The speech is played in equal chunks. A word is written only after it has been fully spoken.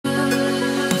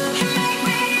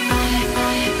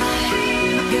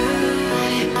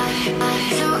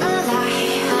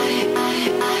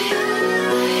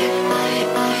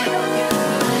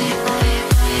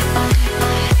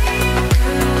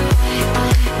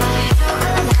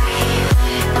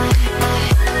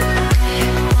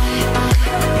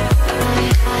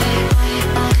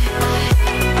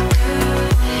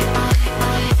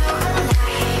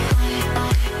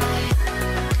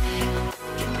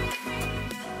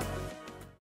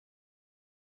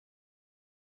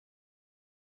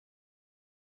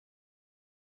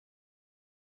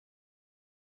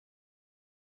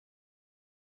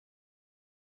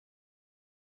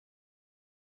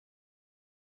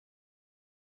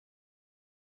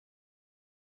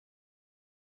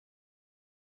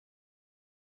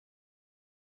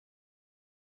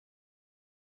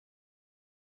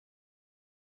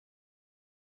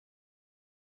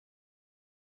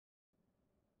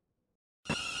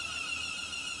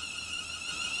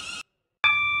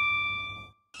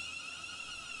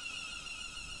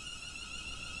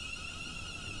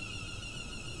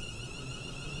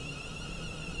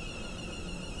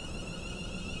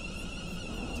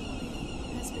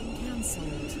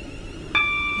cancelled.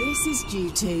 This is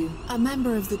due to a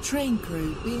member of the train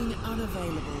crew being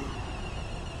unavailable.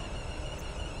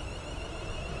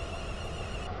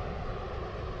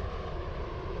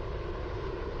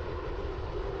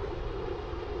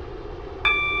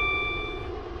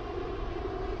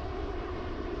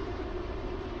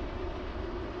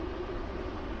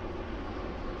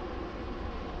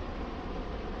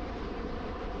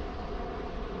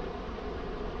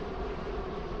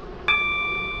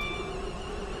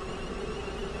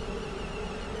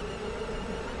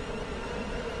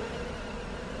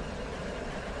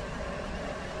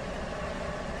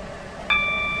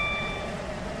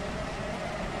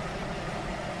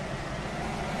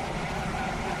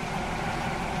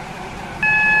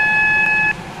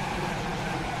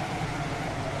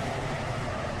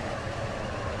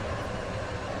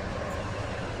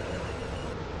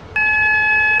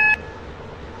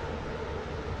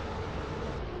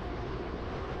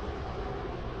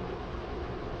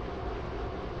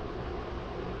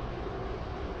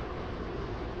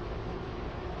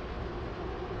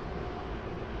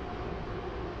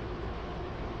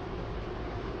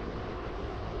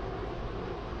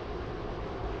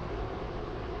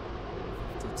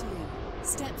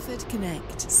 Stepford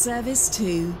Connect, service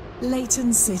to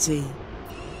Leighton City.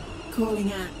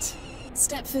 Calling at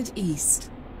Stepford East,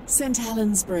 St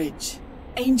Helens Bridge,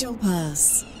 Angel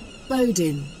Pass,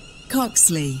 Bowden,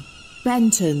 Coxley,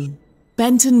 Benton,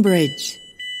 Benton Bridge,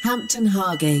 Hampton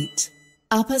Hargate,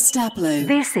 Upper Staplow.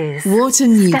 This is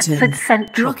Wharton Newton, Stepford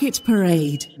Central. Rocket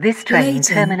Parade. This train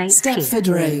Leighton, terminates Stepford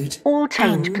here. Road. All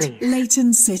change, and please.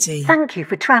 Leighton City. Thank you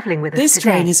for travelling with us This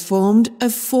today. train is formed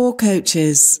of 4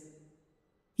 coaches.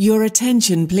 Your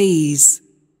attention, please.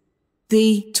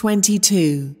 The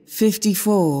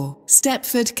 2254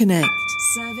 Stepford Connect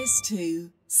service to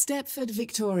Stepford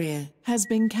Victoria has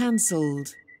been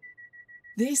cancelled.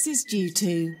 This is due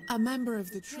to a member of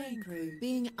the train crew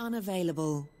being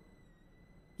unavailable.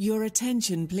 Your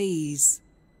attention, please.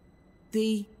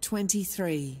 The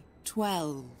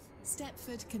 2312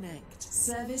 Stepford Connect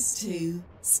service to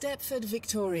Stepford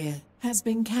Victoria has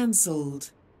been cancelled.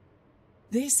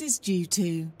 This is due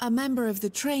to a member of the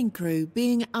train crew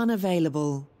being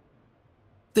unavailable.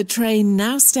 The train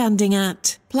now standing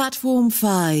at platform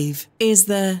 5 is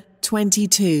the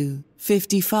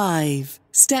 2255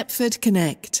 Stepford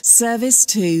Connect service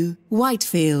to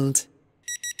Whitefield.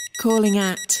 Calling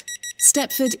at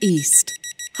Stepford East,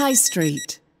 High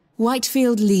Street,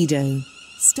 Whitefield Lido,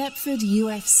 Stepford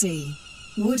UFC,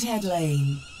 Woodhead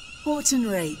Lane, Horton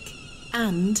Rake,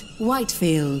 and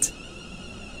Whitefield.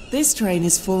 This train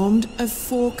is formed of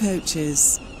 4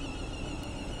 coaches.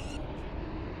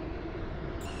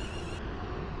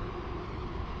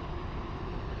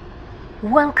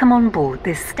 Welcome on board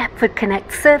this Stepford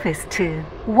Connect service to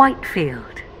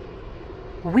Whitefield.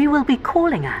 We will be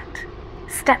calling at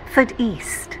Stepford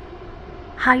East,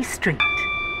 High Street,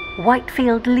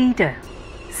 Whitefield Lido,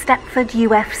 Stepford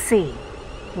UFC,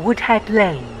 Woodhead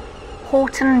Lane,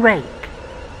 Horton Rake,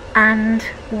 and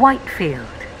Whitefield.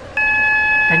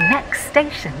 The next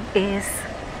station is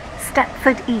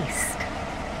Stepford East.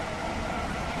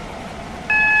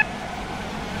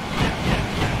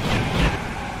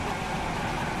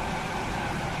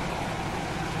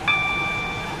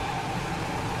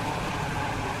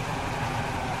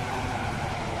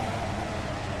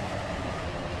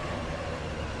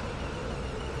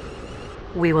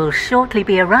 We will shortly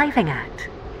be arriving at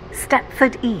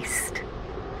Stepford East.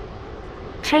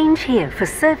 Change here for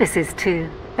services to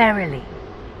Berrily.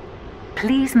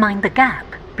 Please mind the gap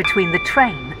between the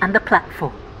train and the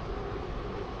platform.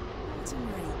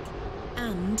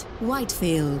 And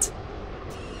Whitefield.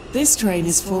 This train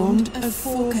is formed of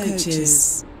 4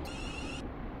 coaches.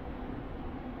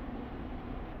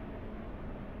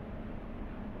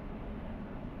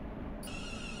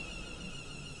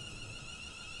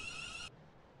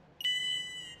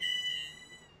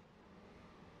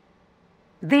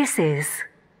 This is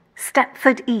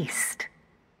Stepford East.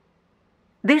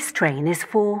 This train is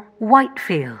for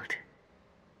Whitefield.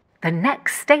 The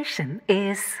next station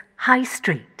is High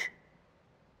Street.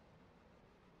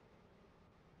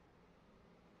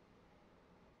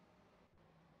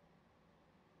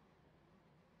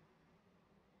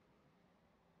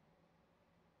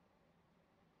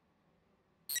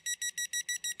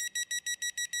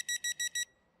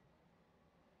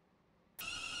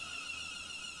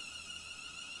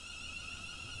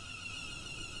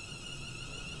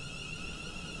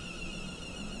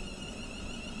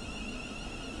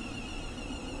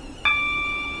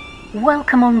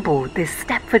 Welcome on board this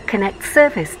Stepford Connect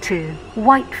service to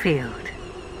Whitefield.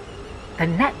 The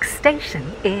next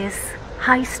station is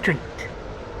High Street.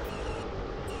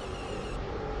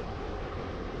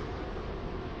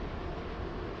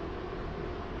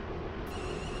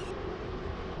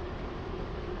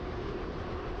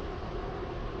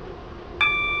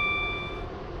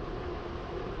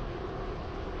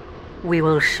 We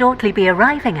will shortly be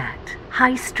arriving at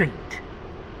High Street.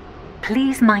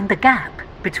 Please mind the gap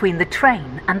between the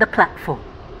train and the platform.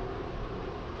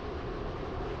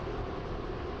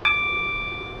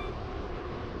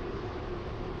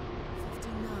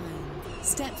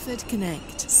 Stepford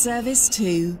Connect, service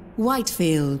to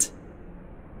Whitefield.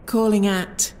 Calling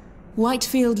at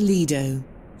Whitefield Lido,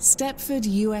 Stepford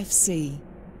UFC,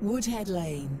 Woodhead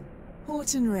Lane,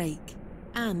 Horton Rake,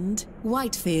 and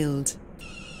Whitefield.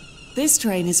 This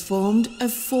train is formed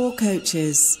of 4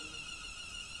 coaches.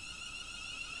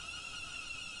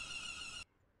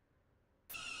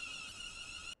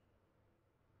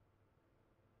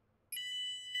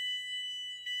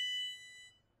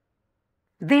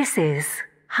 This is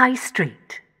High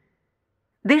Street.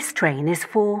 This train is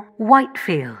for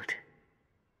Whitefield.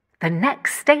 The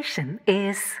next station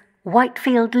is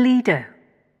Whitefield Lido.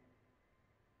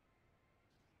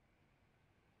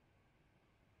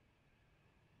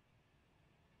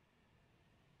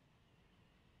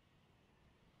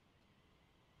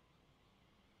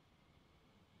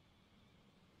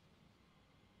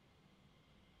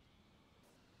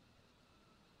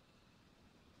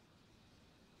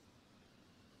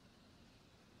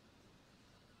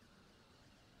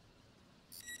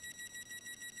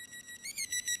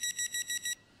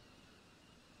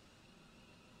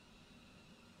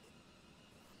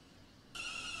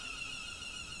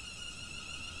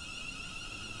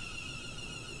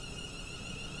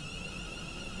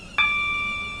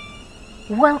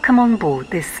 Welcome on board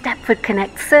this Stepford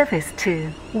Connect service to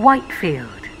Whitefield.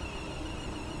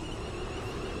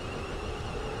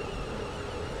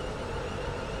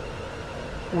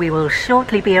 We will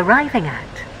shortly be arriving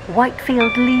at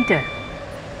Whitefield Lido.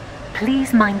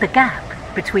 Please mind the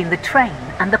gap between the train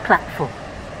and the platform.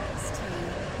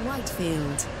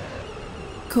 Whitefield.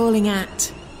 Calling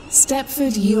at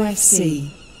Stepford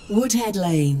UFC, Woodhead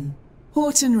Lane,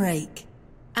 Horton Rake,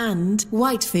 and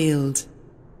Whitefield.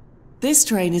 This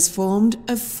train is formed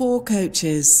of 4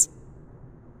 coaches.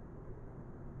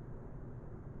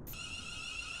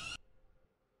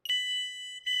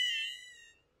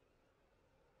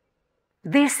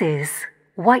 This is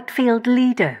Whitefield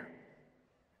Lido.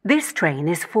 This train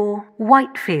is for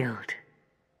Whitefield.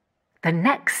 The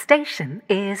next station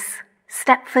is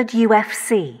Stepford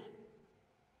UFC.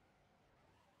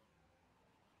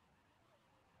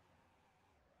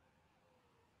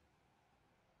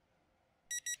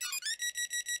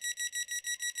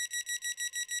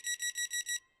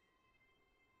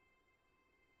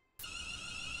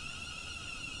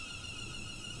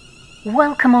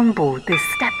 Welcome on board this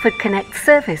Stepford Connect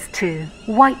service to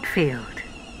Whitefield.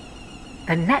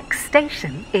 The next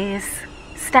station is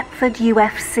Stepford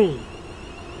UFC.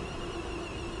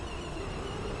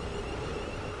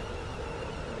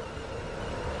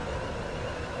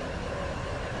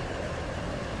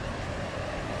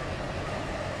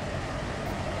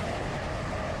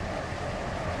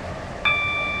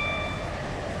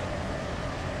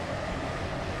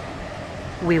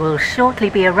 We will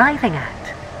shortly be arriving at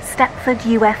Stepford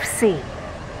UFC.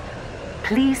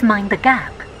 Please mind the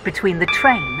gap between the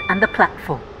train and the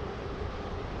platform.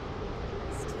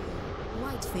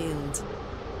 Whitefield.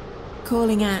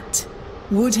 Calling at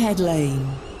Woodhead Lane,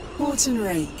 Horton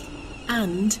Rake,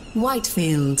 and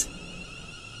Whitefield.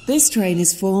 This train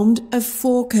is formed of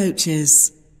 4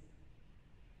 coaches.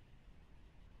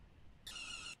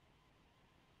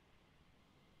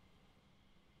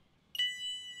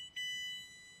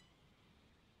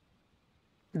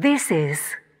 This is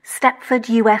Stepford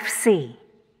UFC.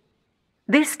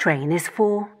 This train is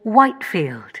for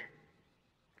Whitefield.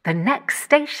 The next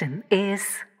station is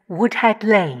Woodhead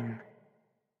Lane.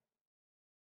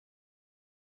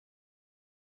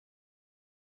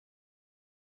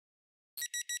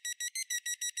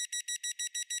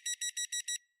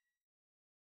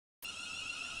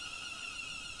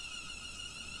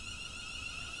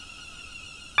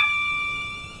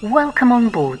 Welcome on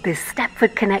board this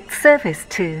Stepford Connect service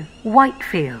to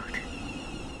Whitefield.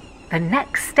 The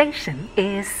next station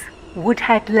is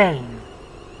Woodhead Lane.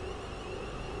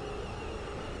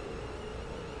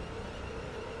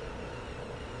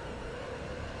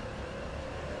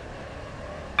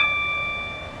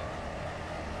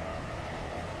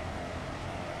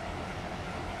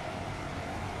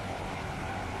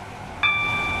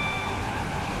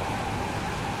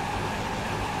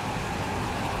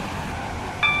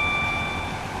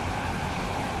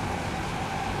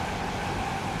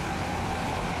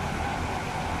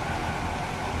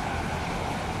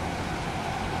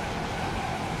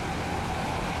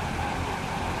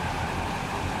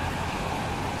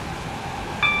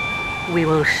 We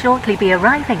will shortly be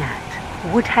arriving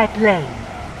at Woodhead Lane.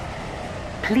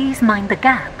 Please mind the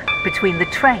gap between the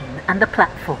train and the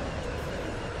platform.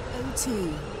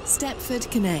 O2, Stepford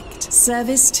Connect,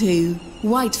 service to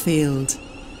Whitefield.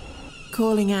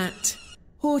 Calling at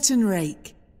Horton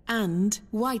Rake and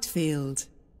Whitefield.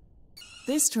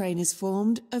 This train is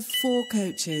formed of 4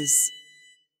 coaches.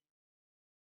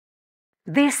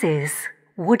 This is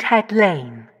Woodhead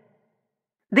Lane.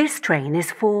 This train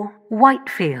is for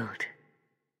Whitefield.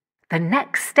 The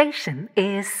next station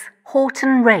is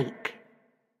Horton Rake.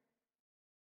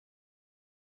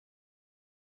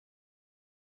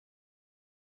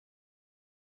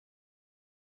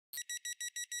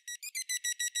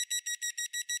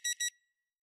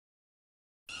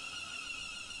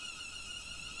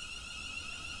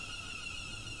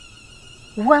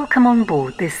 Welcome on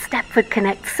board this Stepford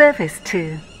Connect service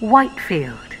to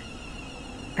Whitefield.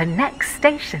 The next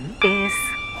station is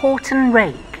Horton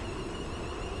Rake.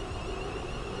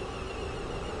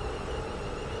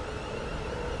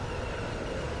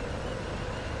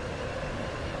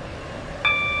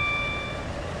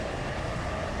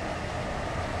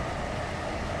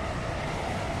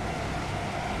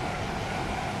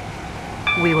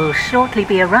 We will shortly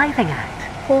be arriving at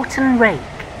Horton Rake.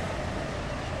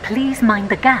 Please mind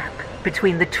the gap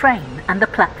between the train and the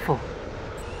platform.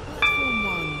 Platform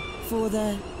 1 for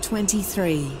the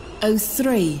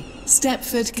 2303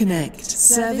 Stepford Connect,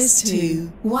 service to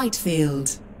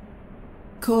Whitefield.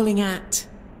 Calling at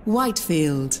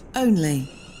Whitefield only.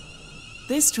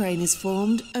 This train is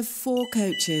formed of 4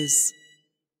 coaches.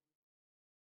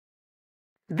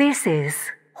 This is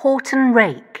Horton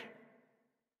Rake.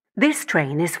 This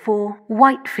train is for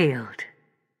Whitefield.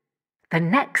 The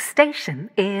next station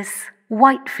is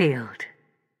Whitefield.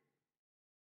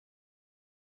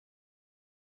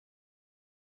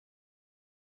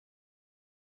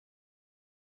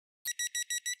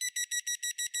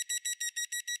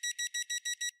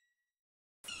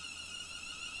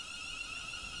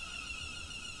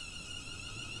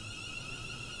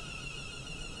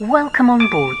 Welcome on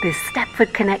board this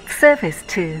Stepford Connect service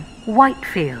to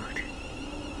Whitefield.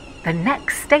 The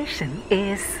next station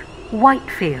is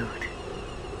Whitefield.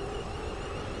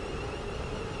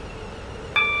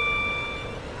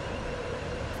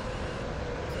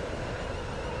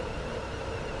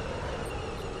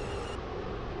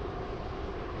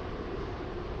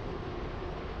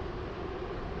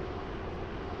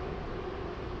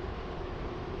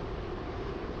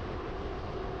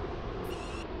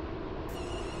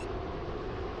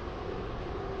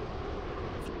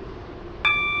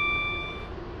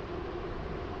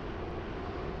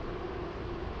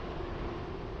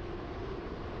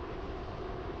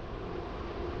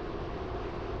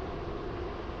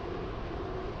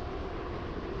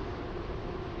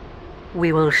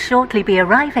 We will shortly be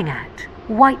arriving at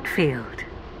Whitefield.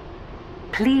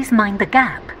 Please mind the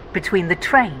gap between the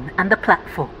train and the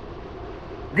platform.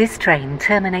 This train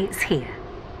terminates here.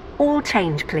 All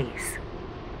change, please.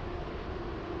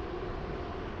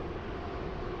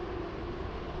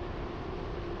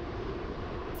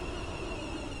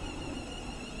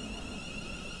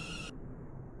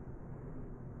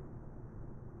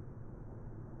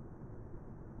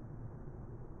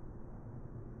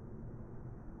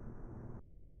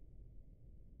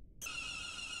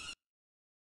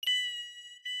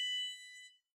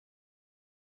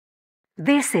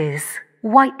 This is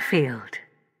Whitefield.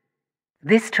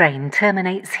 This train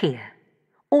terminates here.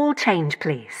 All change,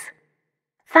 please.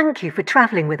 Thank you for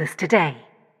travelling with us today.